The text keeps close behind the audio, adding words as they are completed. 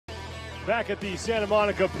Back at the Santa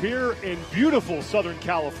Monica Pier in beautiful Southern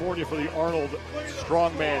California for the Arnold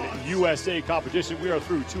Strongman USA competition. We are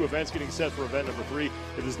through 2 events, getting set for event number 3.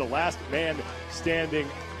 It is the last man standing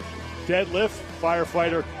deadlift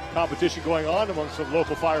firefighter competition going on among some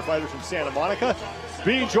local firefighters from Santa Monica.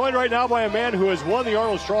 Being joined right now by a man who has won the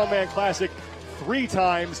Arnold Strongman Classic 3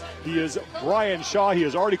 times. He is Brian Shaw. He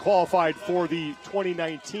has already qualified for the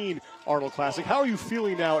 2019 Arnold Classic. How are you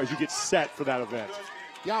feeling now as you get set for that event?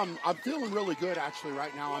 Yeah, I'm feeling really good actually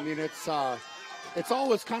right now. I mean, it's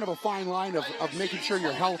always kind of a fine line of making sure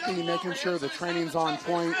you're healthy, making sure the training's on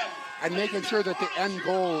point, and making sure that the end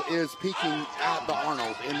goal is peaking at the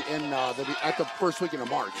Arnold at the first weekend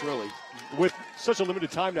of March, really. With such a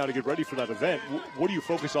limited time now to get ready for that event, what do you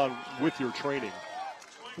focus on with your training?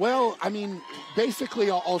 Well, I mean,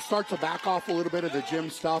 basically I'll start to back off a little bit of the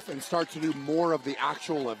gym stuff and start to do more of the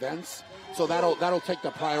actual events. So that'll take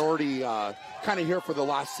the priority kind of here for the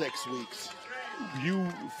last 6 weeks. You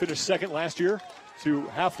finished second last year to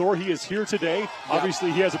Half Thor. He is here today. Yeah.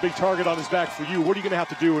 Obviously, he has a big target on his back for you. What are you going to have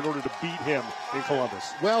to do in order to beat him in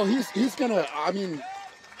Columbus? Well, he's going to, I mean,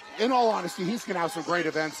 in all honesty, he's going to have some great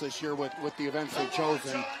events this year with the events they've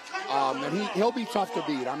chosen. And he'll be tough to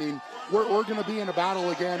beat. I mean, we're going to be in a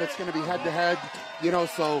battle again. It's going to be head-to-head, you know,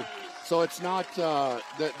 so it's not,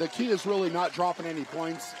 the key is really not dropping any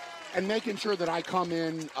points and making sure that I come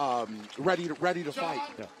in ready to fight.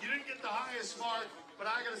 Yeah. You didn't get the highest mark, but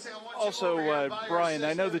I got to say, I want also, Brian,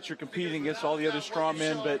 I know that you're competing against all the other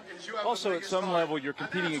strongmen, but also at some level you're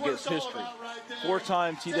competing against history.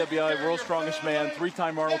 4-time TWI World's Strongest Man,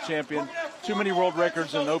 3-time Arnold champion, too many world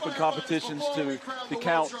records in open competitions to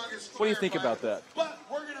count. What do you think about that?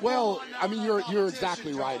 Well, I mean, you're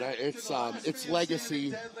exactly right. It's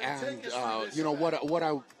legacy, and you know what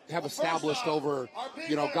I have established over,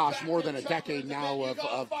 you know, gosh, more than a decade now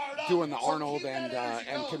of doing the Arnold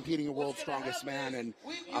and competing in World's Strongest Man, and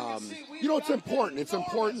you know, it's important. It's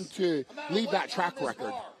important to leave that track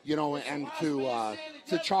record, you know, and to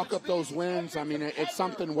chalk up those wins. I mean, it's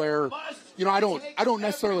something where, you know, I don't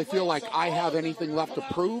necessarily feel like I have anything left to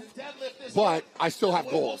prove, but I still have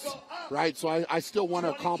goals, right? So I still want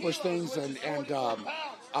to accomplish things, and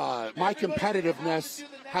my competitiveness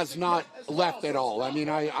has not left at all. I mean,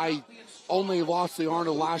 I only lost the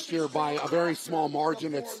Arnold last year by a very small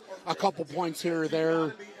margin. It's a couple points here or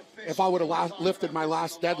there. If I would have lifted my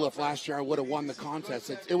last deadlift last year, I would have won the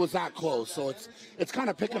contest. It was that close. So it's kind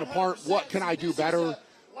of picking apart what can I do better,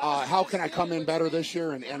 how can I come in better this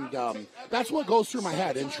year, and that's what goes through my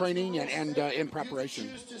head in training and in preparation.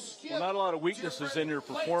 Well, not a lot of weaknesses in your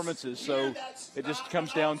performances, so it just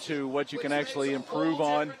comes down to what you can actually improve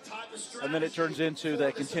on, and then it turns into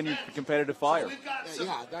that continued competitive fire.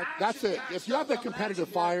 Yeah, that's it. If you have that competitive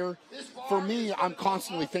fire, for me, I'm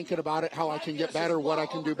constantly thinking about it, how I can get better, what I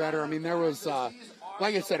can do better. I mean, there was,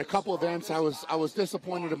 like I said, a couple events. I was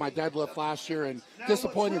disappointed in my deadlift last year, and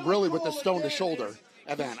disappointed really with the stone to shoulder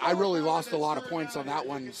event. I really lost a lot of points on that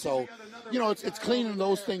one. So, you know, it's cleaning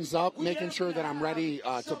those things up, making sure that I'm ready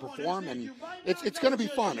to perform, and it's going to be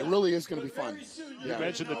fun. It really is going to be fun. You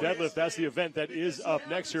mentioned the deadlift. That's the event that is up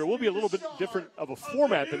next year. It will be a little bit different of a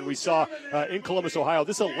format than we saw in Columbus, Ohio.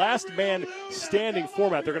 This is a last man standing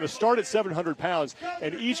format. They're going to start at 700 pounds,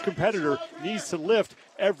 and each competitor needs to lift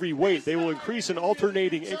every weight. They will increase in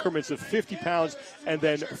alternating increments of 50 pounds and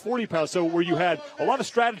then 40 pounds. So where you had a lot of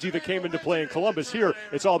strategy that came into play in Columbus, here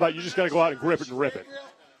it's all about you just got to go out and grip it and rip it.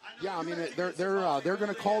 Yeah, I mean, they're going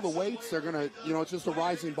to call the weights. They're going to, you know, it's just a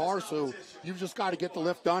rising bar, so you've just got to get the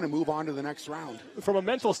lift done and move on to the next round. From a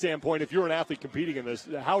mental standpoint, if you're an athlete competing in this,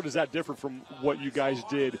 how does that differ from what you guys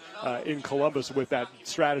did in Columbus with that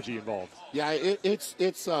strategy involved? Yeah, it's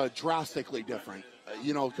drastically different,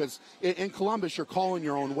 you know, because in Columbus you're calling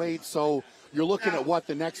your own weight, so you're looking at what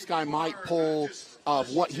the next guy might pull,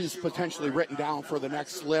 of what he's potentially written down for the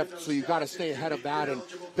next lift, so you've got to stay ahead of that, and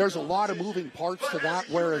there's a lot of moving parts to that,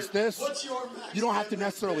 whereas this, you don't have to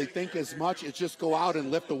necessarily think as much. It's just go out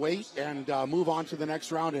and lift the weight and move on to the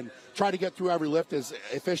next round and try to get through every lift as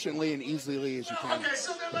efficiently and easily as you can.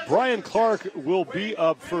 Brian Clark will be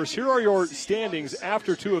up first. Here are your standings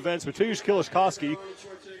after 2 events. Mateusz Kieliszkowski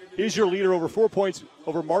is your leader, over 4 points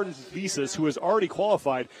over Martin Visas, who has already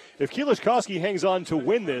qualified. If Kieliszkowski hangs on to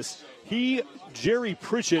win this, he, Jerry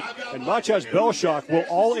Pritchett, and Maciej Belshak will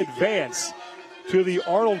all advance to the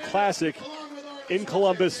Arnold Classic in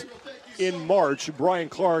Columbus in March. Brian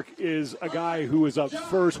Clark is a guy who is up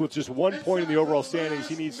first with just 1 point in the overall standings.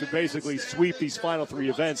 He needs to basically sweep these final 3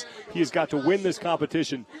 events. He has got to win this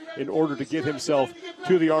competition in order to get himself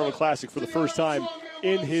to the Arnold Classic for the first time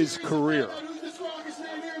in his career.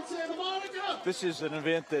 This is an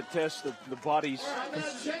event that tests the body's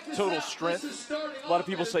total strength. A lot of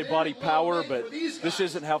people say body power, but this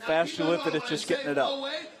isn't how fast you lift it, it's just getting it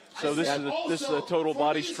up. So this is a total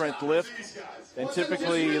body strength lift. And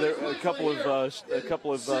typically, there a couple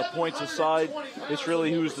of points aside, it's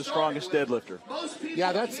really who's the strongest deadlifter.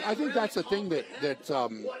 Yeah, I think that's the thing that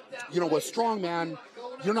with strongman,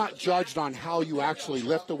 you're not judged on how you actually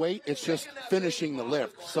lift the weight. It's just finishing the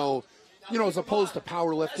lift. So, as opposed to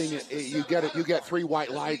powerlifting, you get 3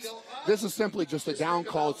 white lights. This is simply just a down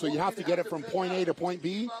call, so you have to get it from point A to point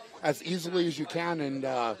B as easily as you can, and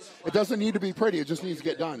it doesn't need to be pretty. It just needs to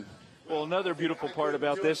get done. Well, another beautiful part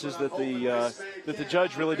about this is that the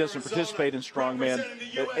judge really doesn't participate in strongman,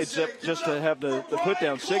 except just to have the put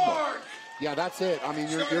down signal. Yeah, that's it. I mean,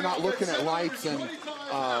 you're not looking at lights, and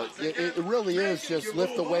it really is just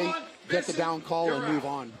lift the weight, get the down call, and move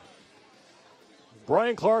on.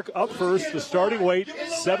 Brian Clark up first, the starting weight,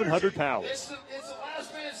 700 pounds.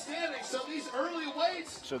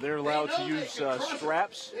 So they're allowed to use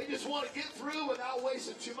straps. They just want to get through without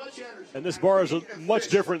wasting too much energy. And this bar is much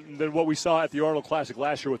different than what we saw at the Arnold Classic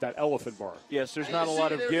last year with that elephant bar. Yes, there's not a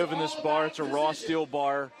lot of give in this bar. It's a raw steel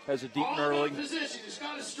bar, has a deep knurling. He's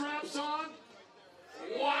got his straps on.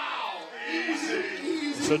 Wow,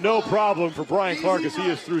 easy. So no problem for Brian Clark as he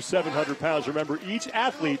is through 700 pounds. Remember, each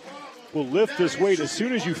athlete will lift this weight. As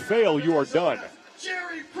soon as you fail, you are done.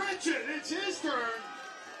 Jerry Pritchett, it's his turn.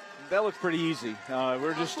 That looks pretty easy.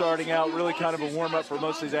 We're just starting out, really kind of a warm-up for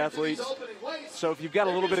most of these athletes. So if you've got a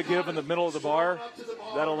little bit of give in the middle of the bar,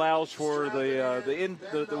 that allows for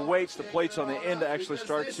the weights, the plates on the end to actually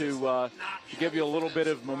start to give you a little bit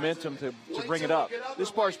of momentum to bring it up. This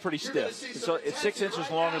bar is pretty stiff. It's 6 inches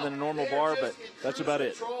longer than a normal bar, but that's about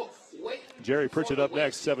it. Jerry Pritchett up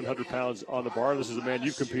next, 700 pounds on the bar. This is a man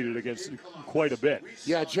you've competed against quite a bit.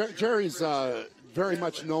 Yeah, Jerry's very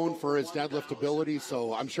much known for his deadlift ability,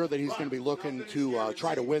 so I'm sure that he's going to be looking to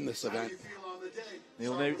try to win this event.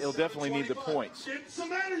 He'll definitely need the points.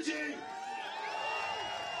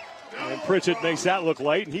 And Pritchett makes that look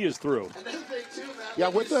light, and he is through. Yeah,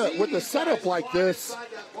 with the setup like this,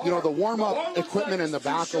 the warm-up equipment in the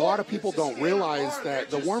back, a lot of people don't realize that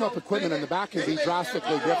the warm-up equipment in the back can be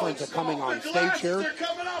drastically different to coming on stage here.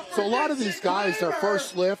 So a lot of these guys, their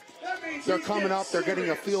first lift, they're coming up, they're getting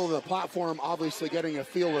a feel of the platform, obviously getting a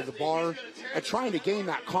feel of the bar, and trying to gain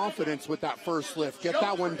that confidence with that first lift. Get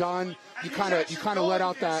that one done, you kind of let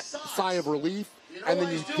out that sigh of relief, and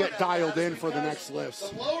then you get dialed in for the next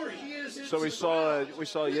lifts. So we saw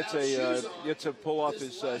Yitza pull off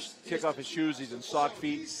his kick off his shoes. He's in sock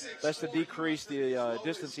feet. That's to decrease the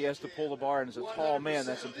distance he has to pull the bar, and as a tall man,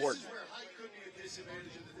 that's important.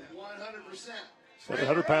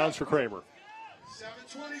 700 pounds for Kramer.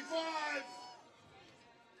 725.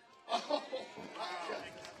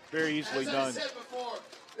 Very easily done.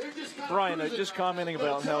 Brian, just commenting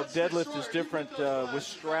about how deadlift is different with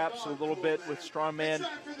straps a little bit with strongman.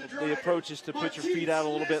 The approach is to put your feet out a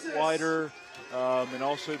little bit wider and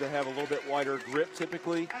also to have a little bit wider grip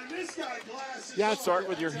typically. Yeah, start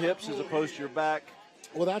with your hips as opposed to your back.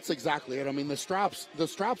 Well, that's exactly it. I mean, the straps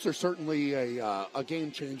are certainly a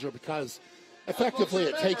game changer because effectively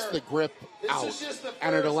it takes the grip out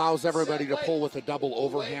and it allows everybody to pull with a double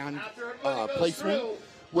overhand placement,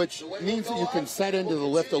 which means that you can set into the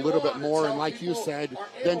lift a little bit more, and like you said,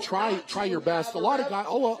 then try your best. A lot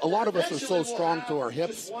of us are so strong to our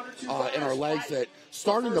hips and our legs that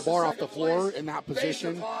starting the bar off the floor in that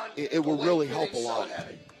position, it will really help a lot.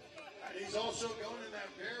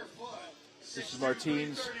 This is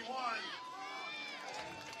Martins.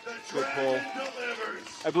 Good pull.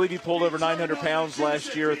 I believe he pulled over 900 pounds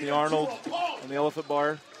last year at the Arnold on the elephant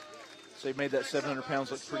bar. So he made that 700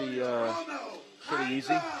 pounds look pretty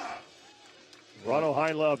easy. Ronald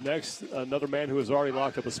Heinle up next, another man who has already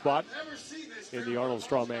locked up a spot in the Arnold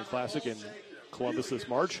Strongman Classic in Columbus this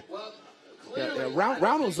March. Yeah,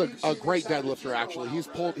 Ronald's a great deadlifter, actually.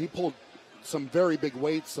 He pulled some very big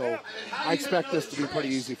weights, so I expect this to be pretty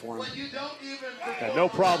easy for him. Yeah, no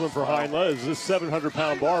problem for Heinle, as this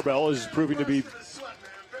 700-pound barbell is proving to be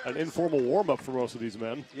an informal warm-up for most of these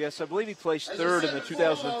men. Yes, I believe he placed third in the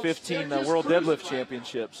 2015 World Deadlift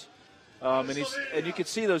Championships. And you can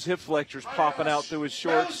see those hip flexors popping out through his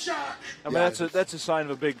shorts. I mean, that's a sign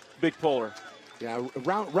of a big puller. Yeah,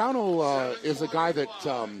 Ronald is a guy that,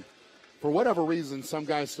 for whatever reason, some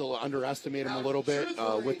guys still underestimate him a little bit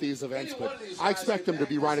with these events, but I expect him to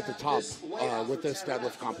be right at the top with this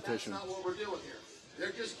deadlift competition.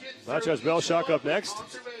 Natchez Belshak up next.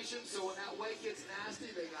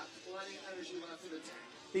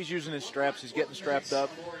 He's using his straps. He's getting strapped up.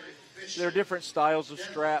 there are different styles of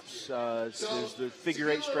straps. There's the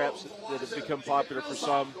figure-8 straps that have become popular for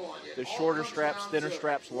some. There's shorter straps, thinner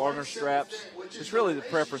straps, longer straps. It's really the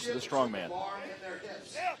preference of the strongman.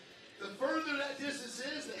 The further that distance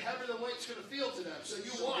is, the heavier the weight's going to feel to them. So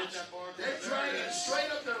you watch. They're dragging it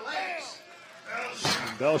straight up their legs.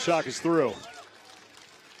 Belshock is through.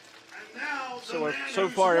 So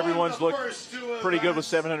far, everyone's looked pretty good with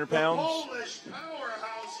 700 pounds.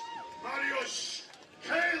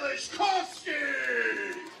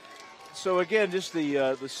 So again, just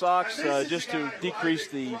the socks, just to decrease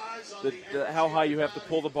the how high you have to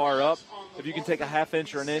pull the bar up. If you can take a ½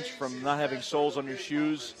 inch or an inch from not having soles on your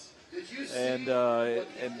shoes, and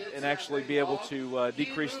actually be able to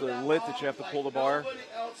decrease the length that you have to pull the bar,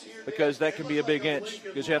 because that can be a big inch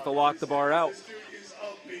because you have to lock the bar out.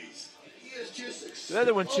 The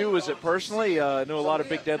other one too is that personally, I know a lot of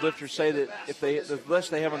big deadlifters say that the less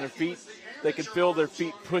they have on their feet, they can feel their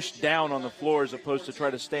feet pushed down on the floor as opposed to try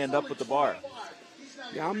to stand up with the bar.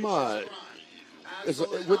 Yeah, I'm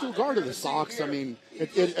with regard to the socks, I mean,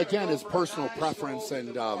 it again is personal preference,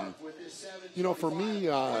 and you know, for me,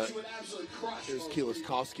 there's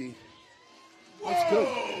Kieliszkowski. That's good.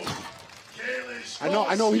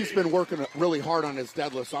 I know he's been working really hard on his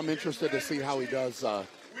deadlift, so I'm interested to see how he does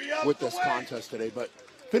with this contest today. But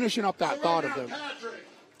finishing up that thought of them.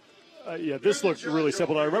 Yeah, this looked really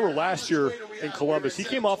simple. I remember last year in Columbus, he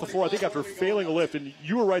came off the floor, I think, after failing a lift, and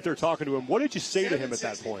you were right there talking to him. What did you say to him at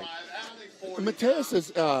that point? Mateus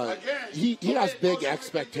is he has big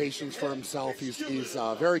expectations for himself. He's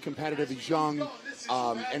very competitive. He's young,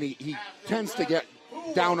 and he tends to get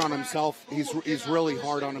down on himself. He's really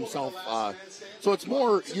hard on himself. So it's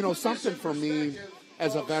more, you know, something for me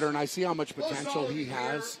as a veteran. I see how much potential he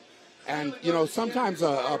has. And, you know, sometimes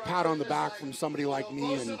a pat on the back from somebody like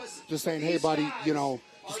me and just saying, hey, buddy, you know,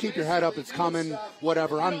 just keep your head up. It's coming,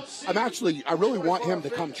 whatever. I really want him to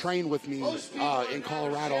come train with me in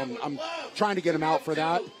Colorado. I'm trying to get him out for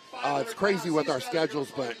that. It's crazy with our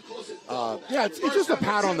schedules, but, yeah, it's just a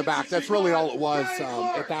pat on the back. That's really all it was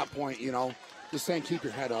at that point, you know, just saying keep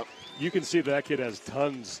your head up. You can see that kid has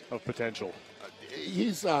tons of potential.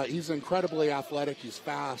 He's incredibly athletic. He's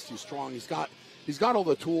fast. He's strong. He's got all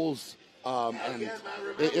the tools, and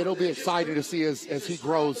it'll be exciting to see as he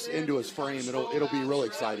grows into his frame. It'll be really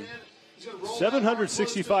exciting.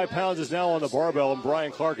 765 pounds is now on the barbell, and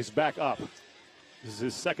Brian Clark is back up. This is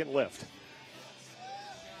his second lift.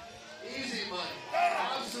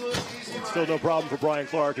 It's still no problem for Brian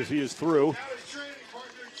Clark as he is through,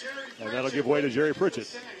 and that'll give way to Jerry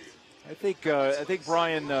Pritchett. I think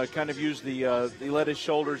Brian kind of used he let his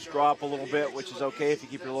shoulders drop a little bit, which is okay if you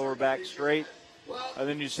keep your lower back straight. And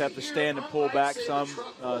then you just have to stand and pull back some.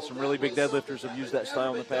 Some really big deadlifters have used that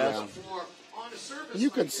style in the past. Yeah. You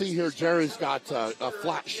can see here Jerry's got a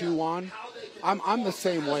flat shoe on. I'm the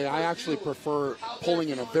same way. I actually prefer pulling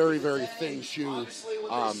in a very, very thin shoe.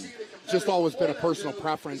 Just always been a personal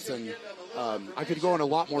preference, and I could go in a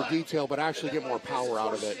lot more detail, but actually get more power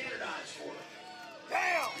out of it.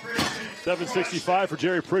 765 for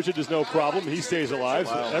Jerry Pritchett is no problem. He stays alive.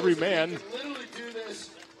 Wow. So every man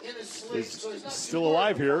is still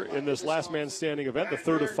alive here in this last man standing event, the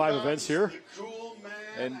third of 5 events here.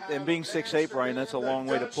 And being 6'8", Brian, that's a long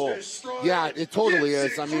way to pull. Yeah, it totally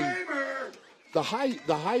is. I mean, the height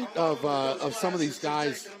of some of these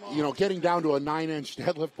guys, you know, getting down to a 9-inch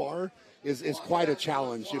deadlift bar is quite a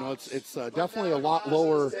challenge. You know, it's definitely a lot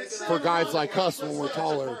lower for guys like us when we're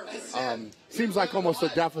taller. Seems like almost a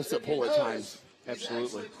deficit pull at times.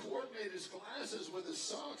 Absolutely.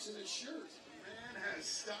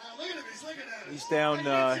 He's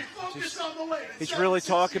down. He's really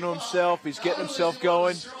talking to himself. He's getting himself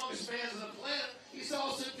going.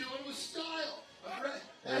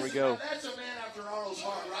 There we go.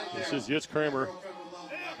 This is Yitz Kramer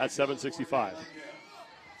at 765.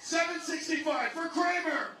 765 for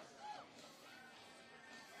Kramer.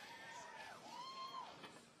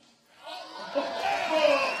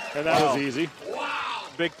 And that was easy. Wow.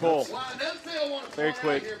 Big pull. Very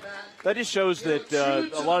quick. That just shows that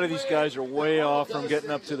a lot of these guys are way off from getting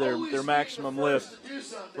up to their maximum lift.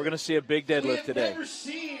 We're going to see a big deadlift today.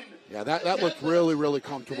 Yeah, that looked really, really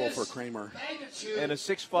comfortable for Kramer. And a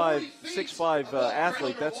 6'5"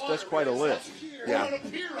 athlete, that's quite a lift. Yeah.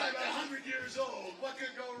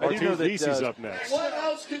 I do know that he's up next.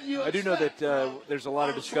 I do know that there's a lot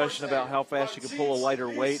of discussion about how fast you can pull a lighter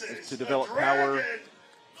weight to develop power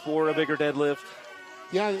for a bigger deadlift.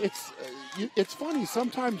 Yeah, it's funny.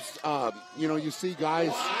 Sometimes, you know, you see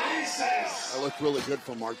guys. That looked really good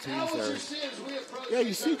for Martins there. Yeah,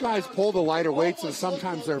 you see guys pull the lighter weights, and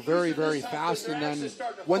sometimes they're very, very fast. And then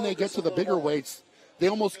when they get to the bigger weights, they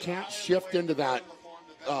almost can't shift into that,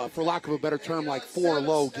 for lack of a better term, like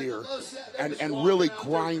 4-low gear and really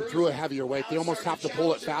grind through a heavier weight. They almost have to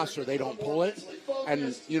pull it faster. They don't pull it.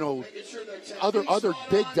 And, you know, other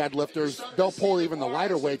big deadlifters, they'll pull even the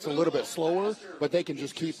lighter weights a little bit slower, but they can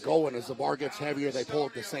just keep going. As the bar gets heavier, they pull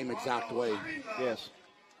it the same exact way. Yes.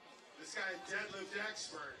 This guy deadlift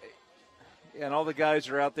expert. And all the guys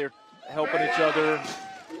are out there helping each other.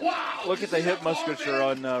 Look at the hip musculature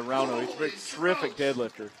on Rauno. He's a terrific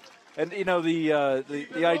deadlifter. And, you know, the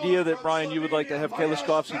idea that, Brian, you would like to have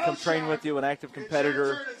Kaliskowski come train with you, an active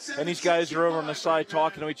competitor, and these guys are over on the side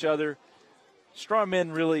talking to each other.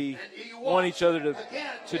 Strongmen really want each other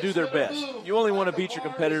to do their best. You only want to beat your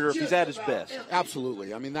competitor if he's at his best.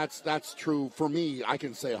 Absolutely. I mean, that's true for me. I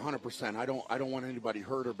can say 100%. I don't want anybody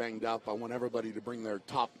hurt or banged up. I want everybody to bring their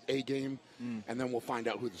top A game, and then we'll find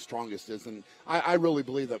out who the strongest is. And I really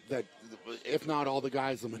believe that if not all the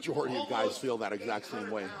guys, the majority of guys feel that exact same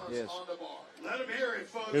way. Yes.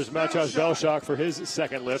 Here's Matjas Belshak for his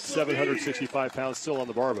second lift, 765 pounds, still on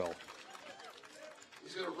the barbell.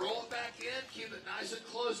 He's going to roll it back in, keep it nice and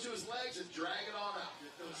close to his legs, and drag it on out.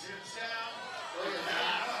 Get those hips down. Look at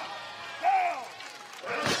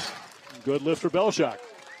that. Good lift for Belshak.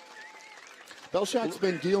 Belshak's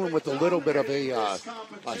been dealing with a little bit of a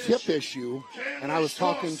hip issue, and I was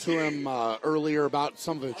talking to him earlier about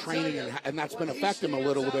some of the training, and that's been affecting him a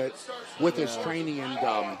little bit with his training,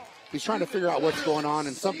 and he's trying to figure out what's going on,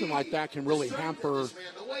 and something like that can really hamper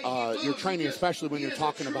your training, especially when you're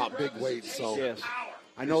talking about big weights. So Yes.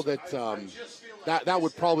 I know that that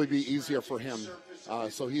would probably be easier for him.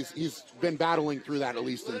 So he's been battling through that, at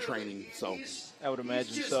least in training. So I would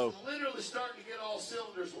imagine so. Literally starting to get all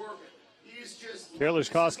cylinders working. He's just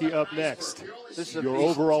Kaliskowski up next. This is Your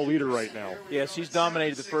overall leader right now. Yes, he's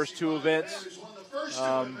dominated the first two events,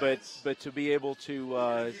 but to be able to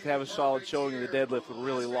have a solid showing in the deadlift would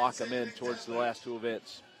really lock him in towards the last two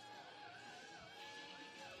events.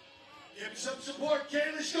 give him some support.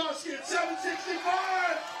 Kaliskowski at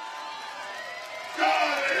 765.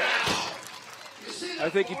 Got it. I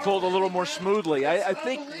think he pulled a little more smoothly. I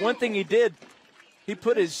think one thing he did, he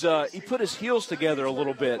put his heels together a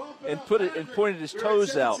little bit and pointed his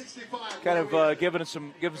toes out, kind of giving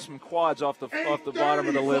some quads off the bottom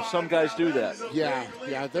of the lift. Some guys do that.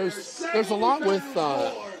 Yeah. There's a lot with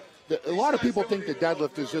a lot of people think the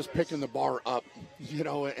deadlift is just picking the bar up, you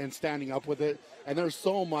know, and standing up with it. And there's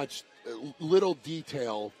so much little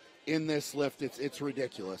detail in this lift. It's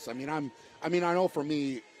ridiculous. I mean, I know for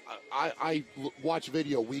me, I watch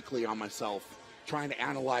video weekly on myself, trying to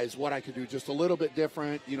analyze what I could do just a little bit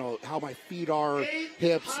different, you know, how my feet are,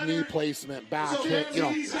 hips, knee placement, back, hip, you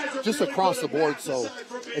know, just across the board. So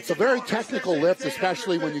it's a very technical lift,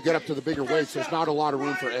 especially when you get up to the bigger weights. There's not a lot of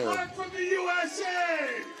room for error.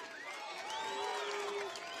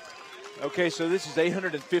 Okay, so this is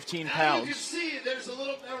 815 pounds.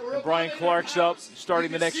 And Brian Clark's up,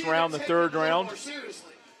 starting the next round, the third round,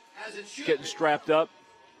 getting strapped up.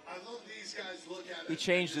 He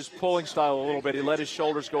changed his pulling style a little bit. He let his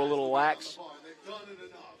shoulders go a little lax.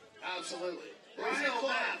 Absolutely.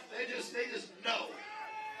 They just know.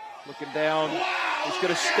 Looking down. He's going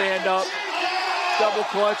to stand up, double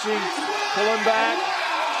clutching, pulling back.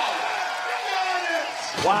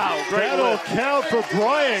 Wow, great That'll lift. count for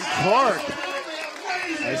Brian Clark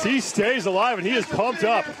as he stays alive, and he is pumped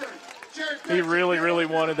up. He really, really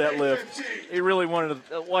wanted that lift. He really wanted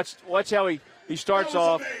to. Watch how he starts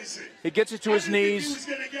off. He gets it to his knees,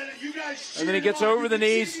 and then he gets over the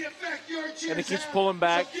knees, and he keeps pulling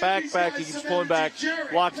back. He keeps pulling back,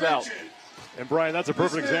 locks out. And, Brian, that's a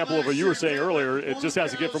perfect example of what you were saying earlier. It just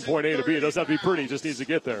has to get from point A to B. It doesn't have to be pretty. It just needs to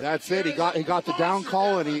get there. That's it. He got the down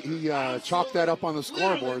call, and he chalked that up on the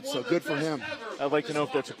scoreboard, so good for him. I'd like to know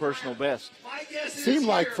if that's a personal best. Seemed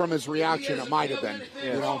like from his reaction it might have been.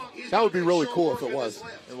 You know, that would be really cool if it was.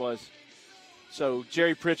 It was. So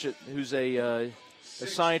Jerry Pritchett, who's a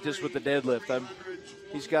scientist with the deadlift,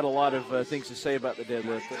 he's got a lot of things to say about the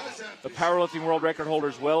deadlift. The powerlifting world record holder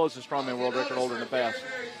as well as the strongman world record holder in the past.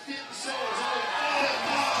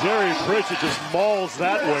 Jerry Pritchett just mauls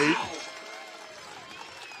that weight.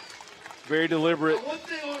 Very deliberate. One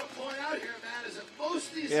thing I want to point out here, Matt, is that most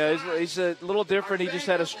of these Yeah, he's a little different. He just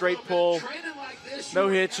had a straight pull, no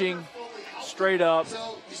hitching, straight up,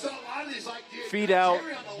 feet out.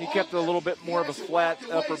 He kept a little bit more of a flat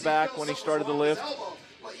upper back when he started the lift.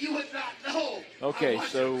 Okay,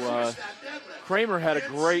 so Kramer had a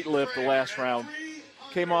great lift the last round.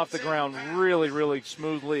 Came off the ground really, really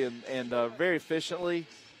smoothly and very efficiently.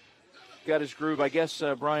 Got his groove. I guess,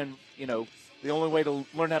 Brian, you know, The only way to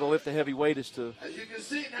learn how to lift a heavy weight is to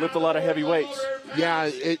lift a lot of heavy weights. Yeah,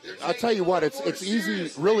 I'll tell you what, it's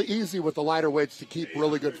easy, really easy with the lighter weights to keep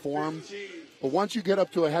really good form. But once you get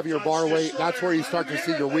up to a heavier bar weight, that's where you start to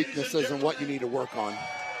see your weaknesses and what you need to work on.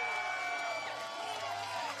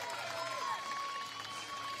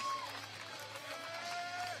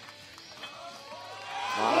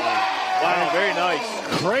 Wow, very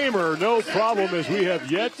nice. Kramer, no problem, as we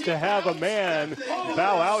have yet to have a man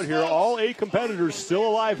bow out here. All 8 competitors still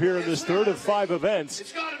alive here in this third of 5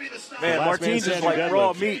 events. Man, Martins is like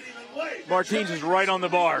raw meat. Martins is right on the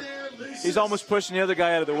bar. He's almost pushing the other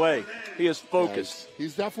guy out of the way. He is focused.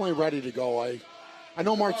 He's definitely ready to go. I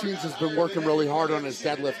know Martins has been working really hard on his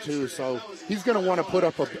deadlift too, so he's going to want to put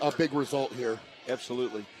up a big result here.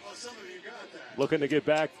 Absolutely. Looking to get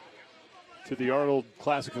back to the Arnold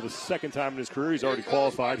Classic for the second time in his career. He's already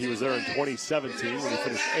qualified. He was there in 2017 when he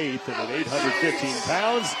finished 8th, and at 815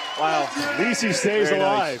 pounds, wow, Lisi stays very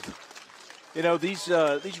alive. Nice. You know, these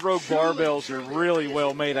Rogue barbells are really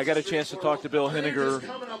well made. I got a chance to talk to Bill Henniger,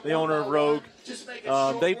 the owner of Rogue.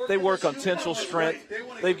 They work on tensile strength.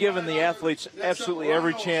 They've given the athletes absolutely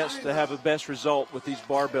every chance to have the best result with these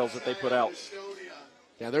barbells that they put out.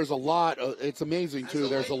 Yeah, there's a lot. It's amazing, too.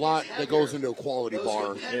 There's a lot that goes into a quality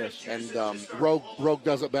bar. Yes. And Rogue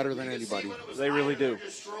does it better than anybody. They really do.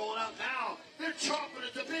 They're chomping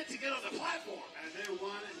at the bit to get on the platform.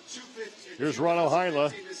 Here's Ronald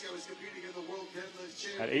Heinle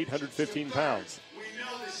at 815 pounds.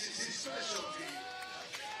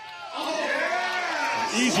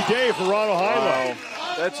 Easy day for Ronald Heinle.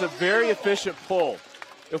 Wow. That's a very efficient pull.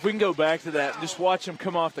 If we can go back to that and just watch him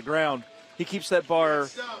come off the ground, he keeps that bar,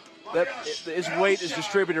 his weight is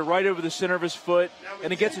distributed right over the center of his foot,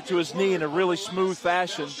 and he gets it to his knee in a really smooth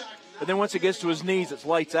fashion. And then once it gets to his knees, it's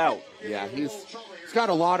lights out. Yeah, he's got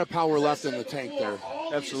a lot of power left in the tank there.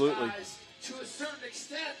 Absolutely.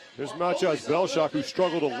 There's Matjas Belshak, who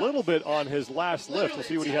struggled a little bit on his last lift. We'll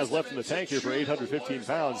see what he has left in the tank here for 815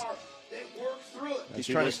 pounds. He's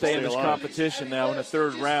trying to stay in this competition now in the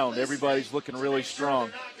third round. Everybody's looking really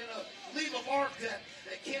strong. Leave a mark that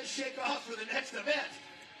can't shake off for the next event.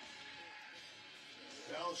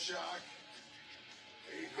 Belshak.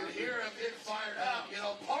 You can hear him get fired up. You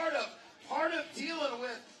know, part of dealing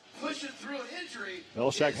with pushing through an injury.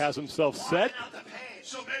 Belshak has himself set.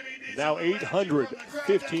 Now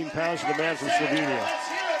 815 pounds for the man from Slovenia.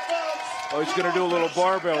 Oh, he's going to do a little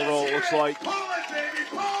barbell roll, it looks like.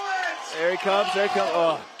 There he comes, there he comes.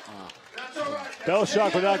 Oh.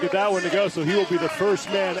 Belshak will not get that one to go, so he will be the first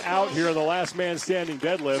man out here in the last man standing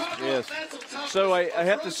deadlift. Yes. So I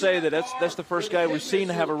have to say that that's the first guy we've seen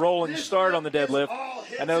have a rolling start on the deadlift.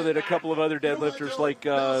 I know that a couple of other deadlifters like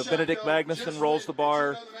Benedict Magnuson rolls the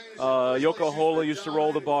bar. Yoko Hola used to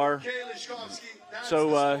roll the bar.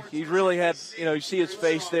 So he really had, you see his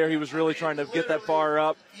face there. He was really trying to get that bar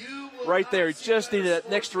up. Right there, he just needed that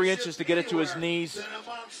next 3 inches to get it to his knees.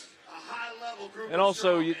 And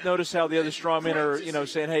also, you notice how the other strongmen are,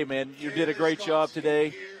 saying, hey, man, you did a great job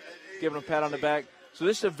today, giving him a pat on the back. So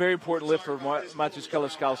this is a very important lift for Mateusz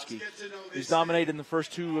Kaliskowski. He's dominated in the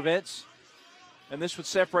first 2 events, and this would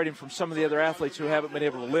separate him from some of the other athletes who haven't been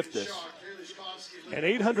able to lift this. And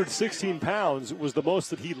 816 pounds was the most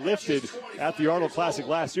that he lifted at the Arnold Classic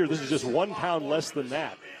last year. This is just 1 pound less than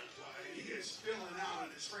that. He is filling out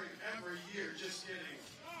in his frame every year, just getting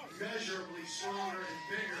measurably stronger and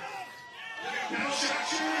bigger.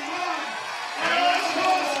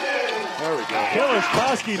 There we go.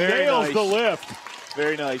 Kaliskowski nails the lift.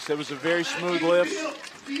 Very nice. That was a very smooth lift.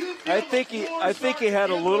 I think he had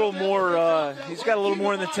a little more. He's got a little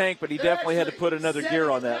more in the tank, but he definitely had to put another gear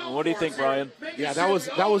on that. What do you think, Brian? Yeah, that was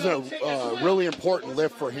a really important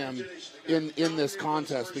lift for him in this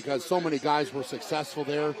contest because so many guys were successful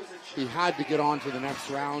there. He had to get on to the next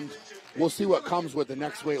round. We'll see what comes with the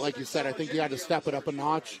next weight. Like you said, I think he had to step it up a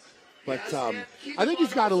notch. But I think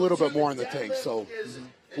he's got a little bit more in the tank, so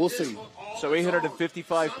we'll see. So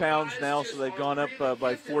 855 pounds now, so they've gone up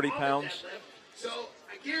by 40 pounds. So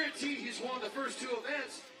I guarantee he's won the first 2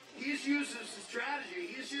 events. He's used this strategy.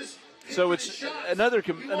 He's just. So it's another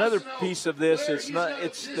piece of this. It's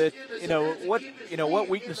that what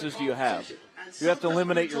weaknesses do you have? You have to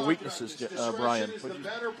eliminate your weaknesses, Brian.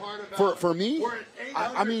 For me,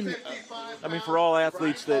 I mean, for all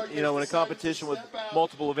athletes that in a competition with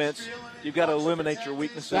multiple events, you've got to eliminate your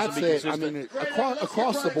weaknesses. That's and be it. consistent. I mean,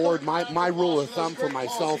 across the board, my rule of thumb for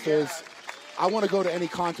myself is I want to go to any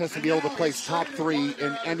contest and be able to place top 3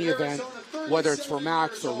 in any event, whether it's for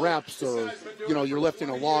max or reps or you're lifting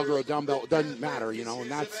a log or a dumbbell. It doesn't matter, and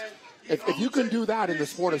that's. If you can do that in the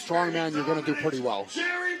sport of strongman, you're going to do pretty well.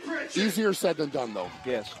 Easier said than done, though.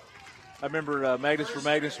 Yes. I remember Magnus for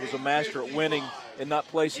Magnus was a master at winning and not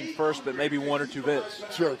placing first, but maybe 1 or 2 bits.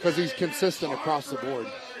 Sure, because he's consistent across the board.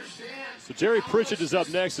 So Jerry Pritchett is up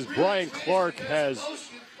next as Brian Clark has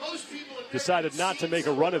decided not to make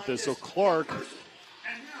a run at this. So Clark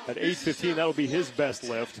at 8:15, that'll be his best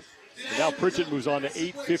lift. And now Pritchett moves on to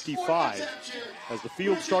 8:55 as the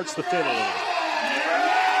field starts to thin a little.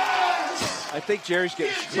 I think Jerry's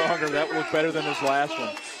getting stronger. That will look better than his last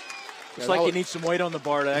one. It's like he needs some weight on the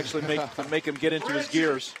bar to actually make him get into his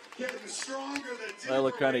gears. That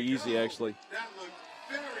looked kind of easy, actually.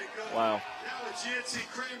 Wow.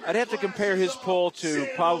 I'd have to compare his pull to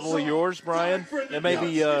probably yours, Brian, and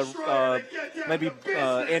maybe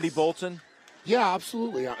Andy Bolton. Yeah,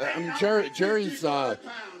 absolutely. I mean, Jerry's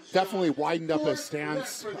definitely widened up his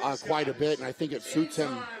stance quite a bit, and I think it suits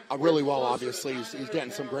him really well, obviously. He's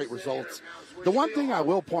getting some great results. The one thing I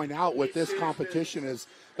will point out with this competition is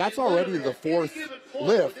that's already the 4th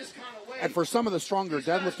lift, and for some of the stronger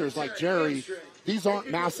deadlifters like Jerry, these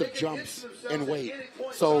aren't massive jumps in weight.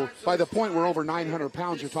 So by the point we're over 900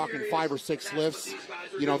 pounds, you're talking 5 or 6 lifts.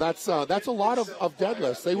 You know, that's a lot of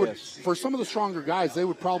deadlifts. They would, for some of the stronger guys, they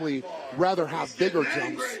would probably rather have bigger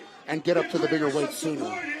jumps and get up to the bigger weights sooner.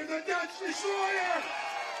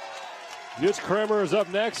 Jitz Kramer is up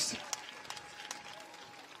next.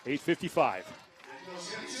 8:55.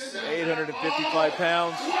 855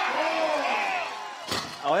 pounds.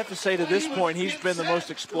 I'll have to say to this point, he's been the most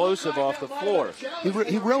explosive off the floor.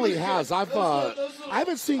 He really has. I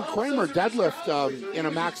haven't seen Kramer deadlift in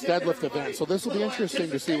a max deadlift event, so this will be interesting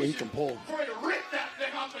to see what he can pull.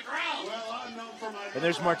 And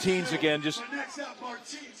there's Martins again.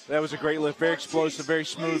 That was a great lift, very explosive, very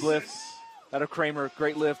smooth lift out of Kramer.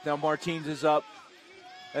 Great lift. Now Martins is up,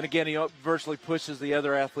 and again he virtually pushes the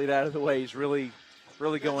other athlete out of the way. He's really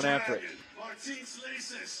going after it. Martins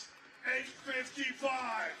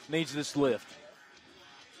 8:55. Needs this lift.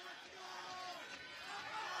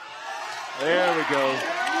 There we go.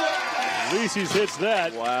 Lises hits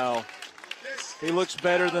that. Wow. He looks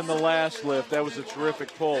better than the last lift. That was a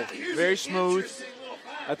terrific pull. Very smooth.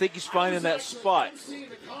 I think he's finding that spot.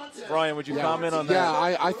 Brian, would you comment on that?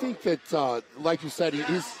 Yeah, I think that, like you said,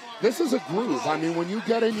 this is a groove. I mean, when you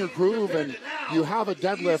get in your groove and you have a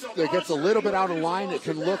deadlift that gets a little bit out of line, it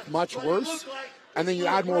can look much worse. And then you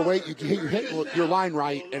add more weight, you hit your line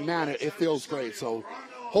right, and man, it feels great. So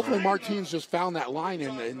hopefully Martins just found that line,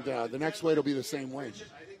 and the next weight will be the same way.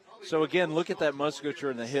 So again, look at that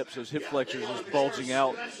musculature in the hips. Those hip flexors is bulging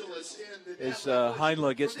out as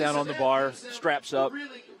Heinle gets down on the bar, straps up.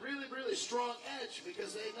 Really strong edge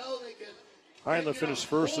because they know they can. Heinle finished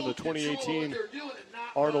first in the 2018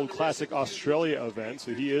 Arnold Classic Australia event,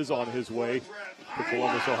 so he is on his way to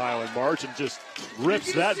Columbus, Ohio in March, and just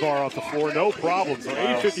rips that bar off the floor, no problem. So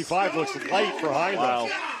 8:55 looks light for Heinle. Wow.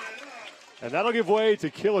 And that'll give way to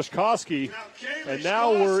Kieliszkowski. And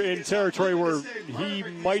now we're in territory where he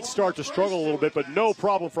might start to struggle a little bit, but no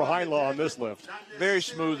problem for Heinle on this lift. Very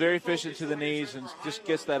smooth, very efficient to the knees, and just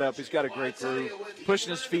gets that up. He's got a great groove. Pushing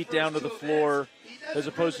his feet down to the floor as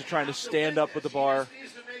opposed to trying to stand up with the bar.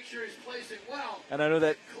 And I know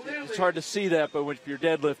that it's hard to see that, but if you're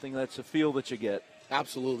deadlifting, that's a feel that you get.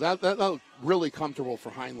 Absolutely. That looked really comfortable for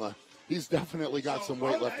Heinle. He's definitely got some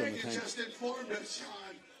weight left in the tank.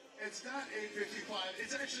 It's not 855.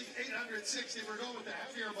 It's actually 860. We're going with the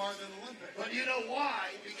heavier bar than Olympic. But you know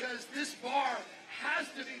why? Because this bar has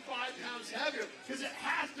to be 5 pounds heavier. Because it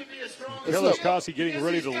has to be a strong. Kieliszkowski getting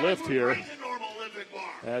ready to lift here.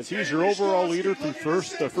 As he's your overall leader through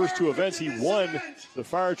the first 2 events. He won the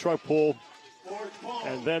fire truck pull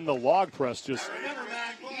and then the log press, just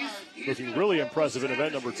looking really impressive in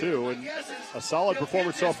event number 2. And a solid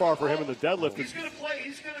performance so far for him in the deadlift. He's going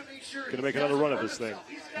to make another run at this thing.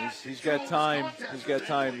 He's got time. He's got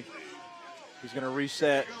time. He's going to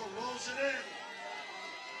reset.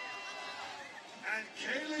 And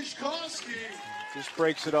Kieliszkowski just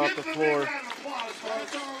breaks it off the floor.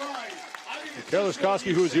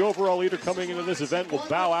 Kieliszkowski, who is the overall leader coming into this event, will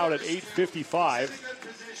bow out at 8:55.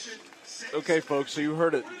 Okay, folks, so you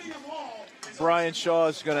heard it. Brian Shaw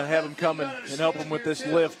is going to have him come and help him with this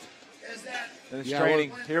lift. And it's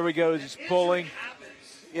training. Here we go. He's pulling.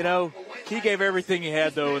 You know, he gave everything he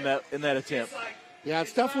had, though, in that attempt. Yeah,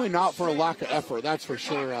 it's definitely not for a lack of effort, that's for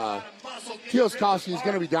sure. Kieliszkowski is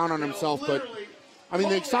going to be down on himself, but, I mean,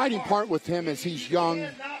 the exciting part with him is he's young,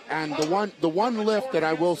 and the one lift that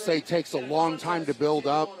I will say takes a long time to build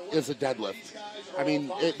up is a deadlift. I mean,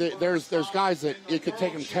 there's guys that it could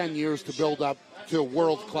take him 10 years to build up to a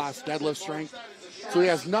world-class deadlift strength. So he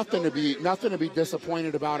has nothing to be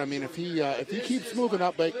disappointed about. I mean, if he keeps moving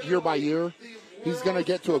up year by year, he's going to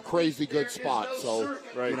get to a crazy good spot. So,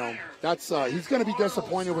 you know, that's he's going to be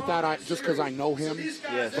disappointed with that just because I know him.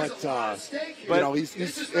 Yes. But you know,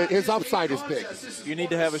 his upside is big. You need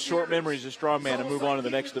to have a short memory as a strongman and move on to the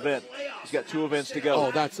next event. He's got 2 events to go.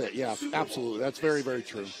 Oh, that's it. Yeah, absolutely. That's very, very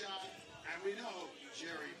true.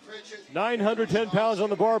 910 pounds on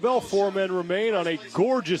the barbell. 4 men remain on a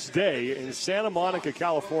gorgeous day in Santa Monica,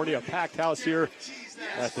 California. A packed house here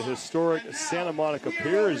at the historic Santa Monica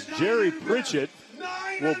Pier as Jerry Pritchett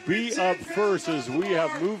will be up first as we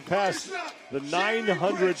have moved past the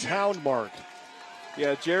 900-pound mark.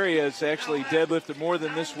 Yeah, Jerry has actually deadlifted more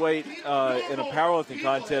than this weight in a powerlifting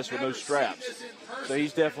contest with no straps. So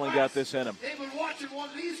he's definitely got this in him.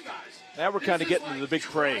 Now we're kind of getting to the big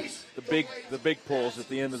praise, the big pulls at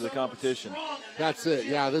the end of the competition. That's it.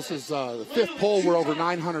 Yeah, this is the 5th pull. We're over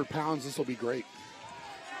 900 pounds. This will be great.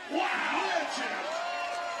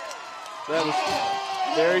 That was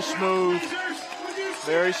very smooth,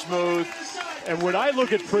 very smooth. And when I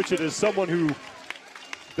look at Pritchett as someone who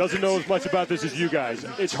doesn't know as much about this as you guys,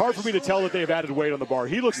 it's hard for me to tell that they've added weight on the bar.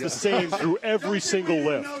 He looks the same through every single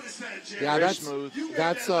lift. Yeah,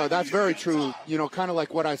 that's very true. You know, kind of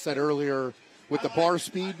like what I said earlier with the bar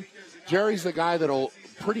speed. Jerry's the guy that'll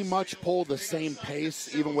pretty much pull the same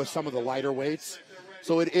pace even with some of the lighter weights.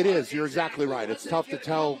 So it is. You're exactly right. It's tough to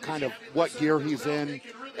tell kind of what gear he's in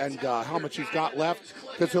and how much he's got left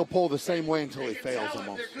because he'll pull the same way until he fails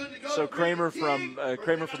almost. So Kramer from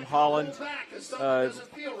Holland,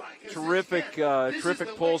 terrific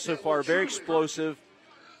pull so far, very explosive.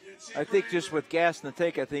 I think just with gas in the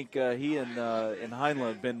tank, I think he and Heinle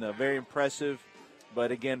have been very impressive.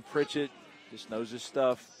 But again, Pritchett just knows his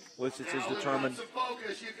stuff. Lissitz is determined.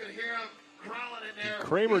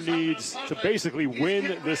 Kramer needs to basically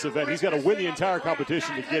win this event. He's got to win the entire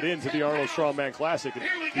competition to get into the Arnold Strongman Classic. And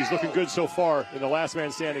he's looking good so far in the last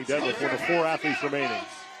man standing deadlift, one of 4 athletes remaining.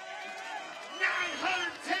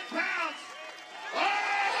 910 pounds.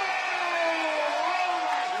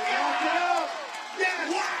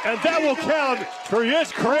 And that will count for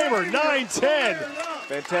Jitz Kramer, 910.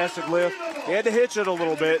 Fantastic lift. He had to hitch it a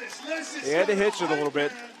little bit.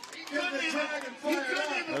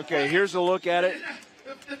 Okay, here's a look at it.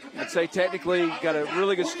 I'd say technically got a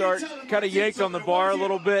really good start. Kind of yanked on the bar a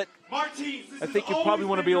little bit. I think you probably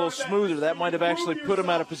want to be a little smoother. That might have actually put him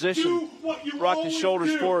out of position. Rocked his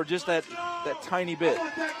shoulders forward just that tiny bit.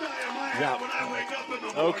 Yeah.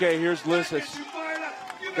 Okay, here's Lissitz.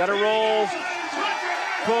 Got to roll.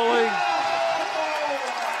 Pulling.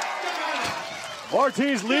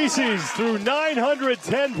 Martins Lisis through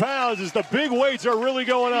 910 pounds as the big weights are really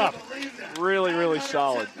going up. Really, really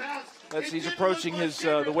solid. He's approaching his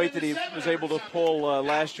the weight that he was able to pull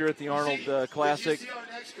last year at the Arnold Classic.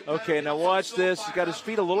 Okay, now watch this. He's got his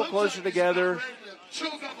feet a little closer together.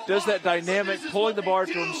 Does that dynamic, pulling the bar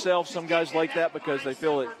to himself. Some guys like that because they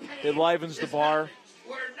feel it livens the bar.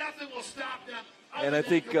 And I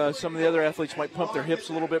think some of the other athletes might pump their hips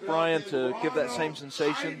a little bit, Brian, to give that same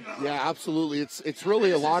sensation. Yeah, absolutely. It's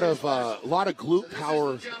really a lot of glute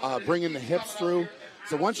power bringing the hips through.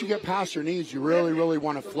 So once you get past your knees, you really, really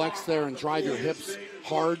want to flex there and drive your hips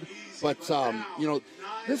hard. But you know,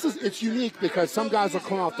 it's unique because some guys will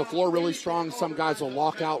come off the floor really strong, some guys will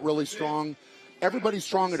lock out really strong. Everybody's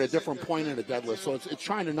strong at a different point in a deadlift, so it's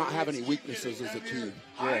trying to not have any weaknesses as a team.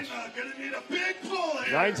 Yes.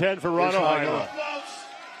 910 for Ronald Heinle.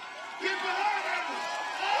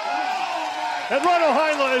 And Ronald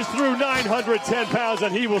Heinle is through 910 pounds,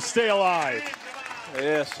 and he will stay alive.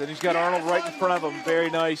 Yes, and he's got Arnold right in front of him. Very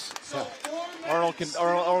nice. Arnold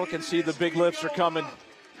can see the big lifts are coming.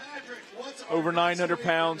 Over 900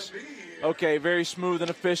 pounds. Okay, very smooth and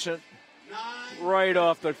efficient. Right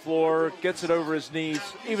off the floor, gets it over his knees,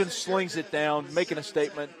 even slings it down, making a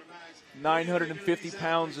statement. 950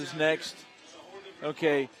 pounds is next.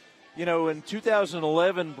 Okay, you know, in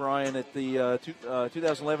 2011, Brian, at the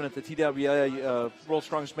 2011 at the TWA World's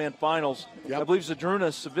Strongest Man Finals, I believe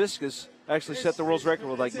Zadrunas Savickas actually set the world's record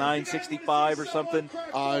with like 965 or something.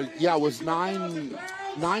 Yeah, it was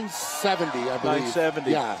 970, I believe. 970.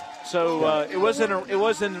 Yeah. So it wasn't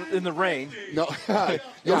in the rain. No, it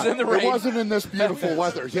was in the rain. It wasn't in this beautiful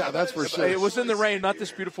weather. Yeah, that's for sure. It was in the rain, not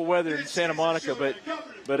this beautiful weather in Santa Monica.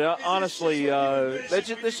 But honestly,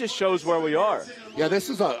 this just shows where we are. Yeah, this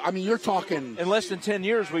is I mean, you're talking. In less than 10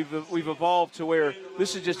 years, we've evolved to where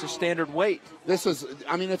this is just a standard weight. This is,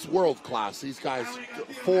 I mean, it's world class. These guys,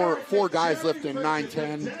 four guys lifting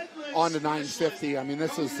 910 on to 950. I mean,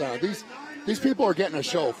 this is these people are getting a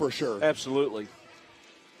show for sure. Absolutely.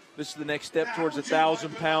 This is the next step towards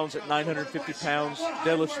 1,000 pounds at 950 pounds.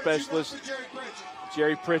 Deadlift specialist.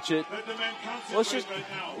 Jerry Pritchett.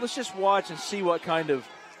 Let's just watch and see what kind of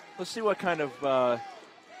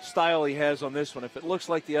style he has on this one. If it looks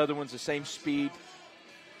like the other one's the same speed,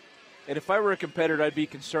 and if I were a competitor, I'd be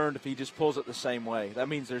concerned if he just pulls it the same way. That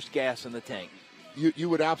means there's gas in the tank. You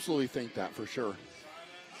would absolutely think that for sure.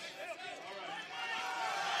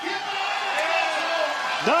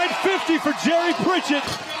 950 for Jerry Pritchett.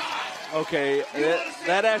 Okay,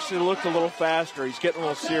 that actually looked a little faster. He's getting a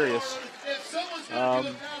little serious.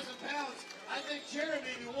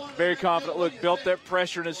 Very confident. Look, built that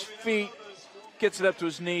pressure in his feet, gets it up to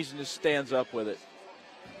his knees, and just stands up with it.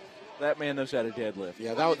 That man knows how to deadlift.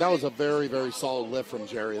 Yeah, that was a very, very solid lift from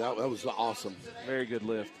Jerry. That was awesome. Very good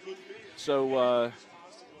lift. So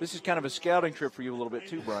this is kind of a scouting trip for you a little bit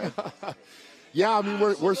too, Brian. Yeah, I mean,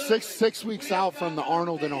 we're six weeks out from the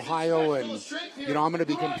Arnold in Ohio, and, I'm going to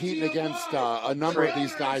be competing against a number of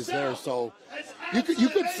these guys there. So you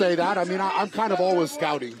could say that. I mean, I'm kind of always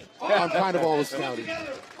scouting.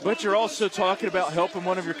 But you're also talking about helping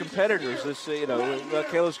one of your competitors,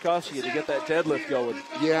 Kalisz Kosky, to get that deadlift going.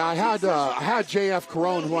 Yeah, I had JF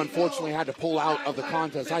Carone, who unfortunately had to pull out of the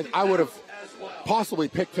contest. I would have possibly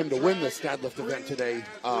picked him to win this deadlift event today.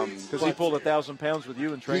 Because he pulled 1,000 pounds with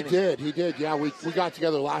you in training. He did. Yeah, we got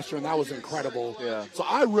together last year, and that was incredible. Yeah. So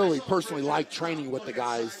I really personally like training with the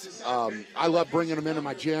guys. I love bringing them into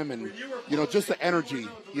my gym, and, just the energy.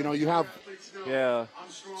 You have... Yeah.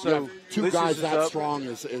 So you have two guys that up. strong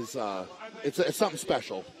it's something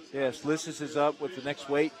special. Yes, Lissus is up with the next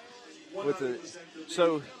weight.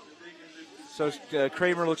 So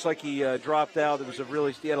Kramer looks like he dropped out.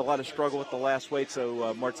 He had a lot of struggle with the last weight.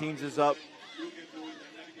 So Martins is up,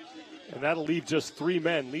 and that'll leave just 3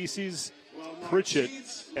 men: Lissus, Pritchett,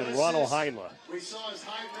 and Ronald Heinle.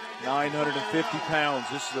 950 pounds.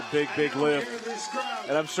 This is a big lift,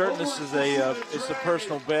 and I'm certain this is it's a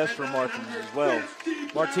personal best for Martins as well.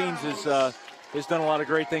 Martins has done a lot of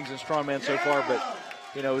great things in strongman so far, but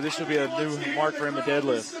this will be a new mark for him at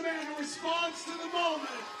deadlift.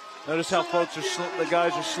 Notice how the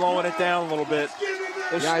guys are slowing it down a little bit.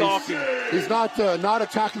 They're stalking. He's not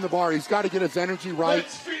attacking the bar. He's got to get his energy right.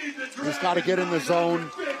 He's got to get in the zone.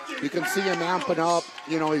 You can see him amping up.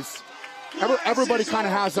 Everybody kind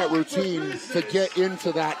of has that routine to get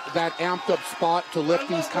into that amped up spot to lift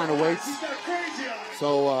these kind of weights.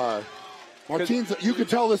 So Martins, you can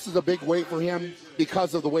tell this is a big weight for him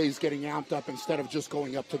because of the way he's getting amped up instead of just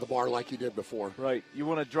going up to the bar like he did before. Right. You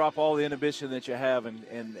want to drop all the inhibition that you have and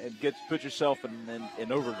put yourself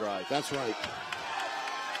in overdrive. That's right.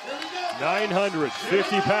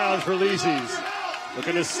 950 pounds for Lissus.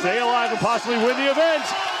 Looking to stay alive and possibly win the event.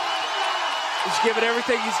 He's giving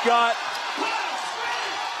everything he's got.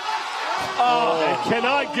 And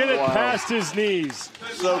cannot get it past his knees.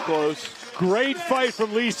 So close. Great fight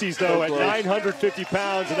from Lissus, though, at 950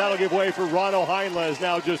 pounds, and that'll give way for Ronald Heinle, as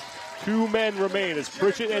now just 2 men remain, as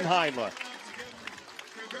Pritchett and Heinle.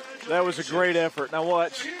 That was a great effort. Now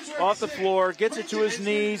watch. Off the floor, gets it to his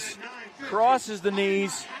knees, crosses the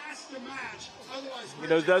knees,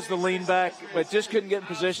 does the lean back, but just couldn't get in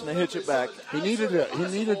position to hitch it back. He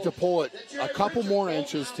needed to pull it a couple more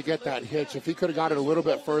inches to get that hitch. If he could have got it a little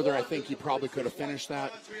bit further, I think he probably could have finished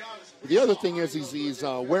that. The other thing is he's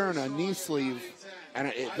wearing a knee sleeve,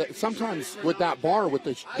 and sometimes with that bar, with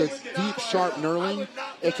the deep, sharp knurling,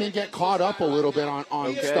 it can get caught up a little bit on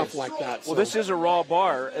stuff like that. Well, this is a raw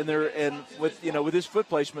bar, and with his foot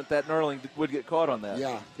placement, that knurling would get caught on that.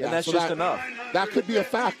 Yeah. And that's so just enough. That could be a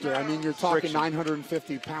factor. I mean, you're talking friction.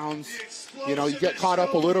 950 pounds. You get caught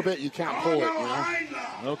up a little bit, you can't pull it.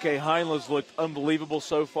 Okay, Heinle's looked unbelievable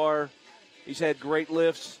so far. He's had great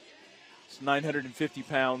lifts. It's 950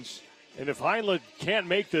 pounds. And if Heinle can't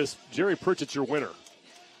make this, Jerry Pritchett's your winner.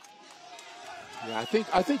 Yeah, I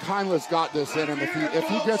think Heinle's got this in him. If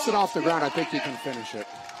he gets it off the ground, I think he can finish it.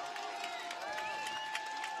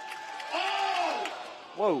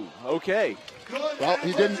 Whoa, okay. Well,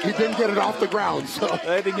 he didn't get it off the ground. So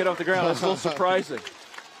they didn't get off the ground. That's a little surprising.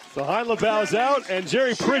 So Heinle bows out, and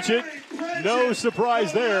Jerry Pritchett, no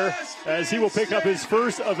surprise there, as he will pick up his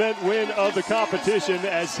first event win of the competition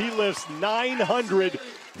as he lifts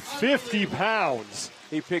 950 pounds.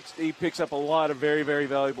 He picks up a lot of very, very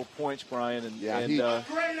valuable points, Brian, and getting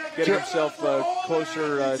himself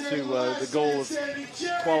closer to the goal of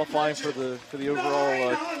qualifying for the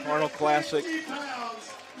overall Arnold Classic.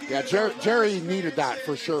 Yeah, Jerry needed that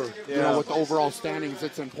for sure. Yeah. With the overall standings,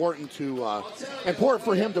 it's important for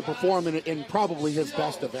him to perform in probably his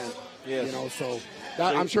best event. Yes.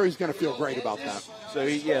 I'm sure he's going to feel great about that. So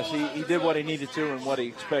he did what he needed to and what he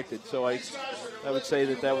expected. So I would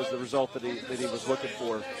say that was the result that he was looking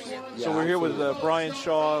for. Yeah, so we're here with Brian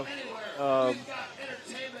Shaw,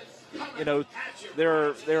 you know,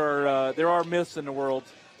 there are myths in the world,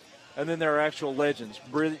 and then there are actual legends,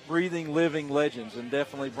 breathing, living legends, and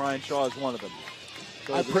definitely Brian Shaw is one of them.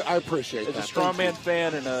 So I appreciate that. As a Strongman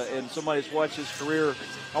fan and somebody who's watched his career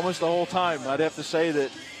almost the whole time, I'd have to say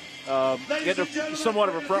that getting somewhat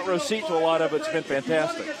of a front row seat to a lot of it's been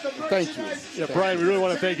fantastic. Thank you. Yeah, Brian, we really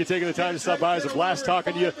want to thank you taking the time to stop by. It's a blast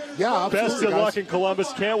talking to you. Yeah, absolutely, best of guys. luck in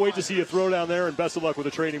Columbus. Can't wait to see you throw down there, and best of luck with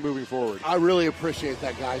the training moving forward. I really appreciate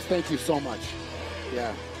that, guys. Thank you so much.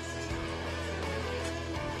 Yeah.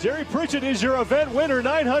 Jerry Pritchett is your event winner,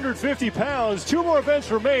 950 pounds. 2 more events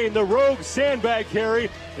remain. The Rogue Sandbag Carry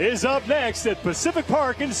is up next at Pacific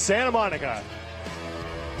Park in Santa Monica.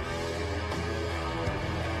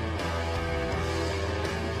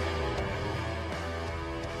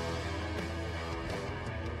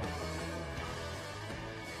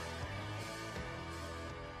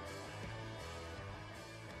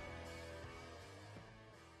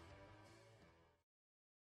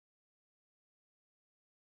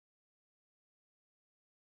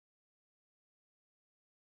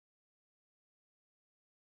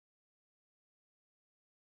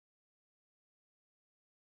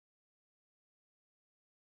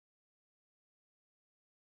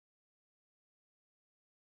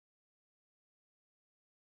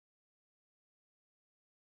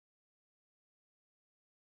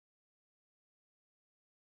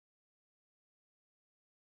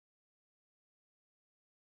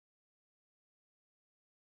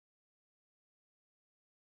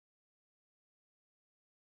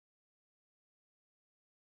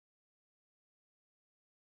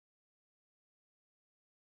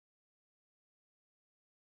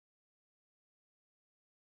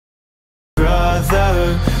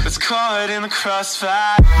 Brother, it's caught in the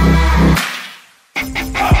crossfire.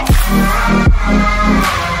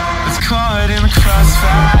 It's caught in the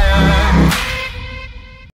crossfire.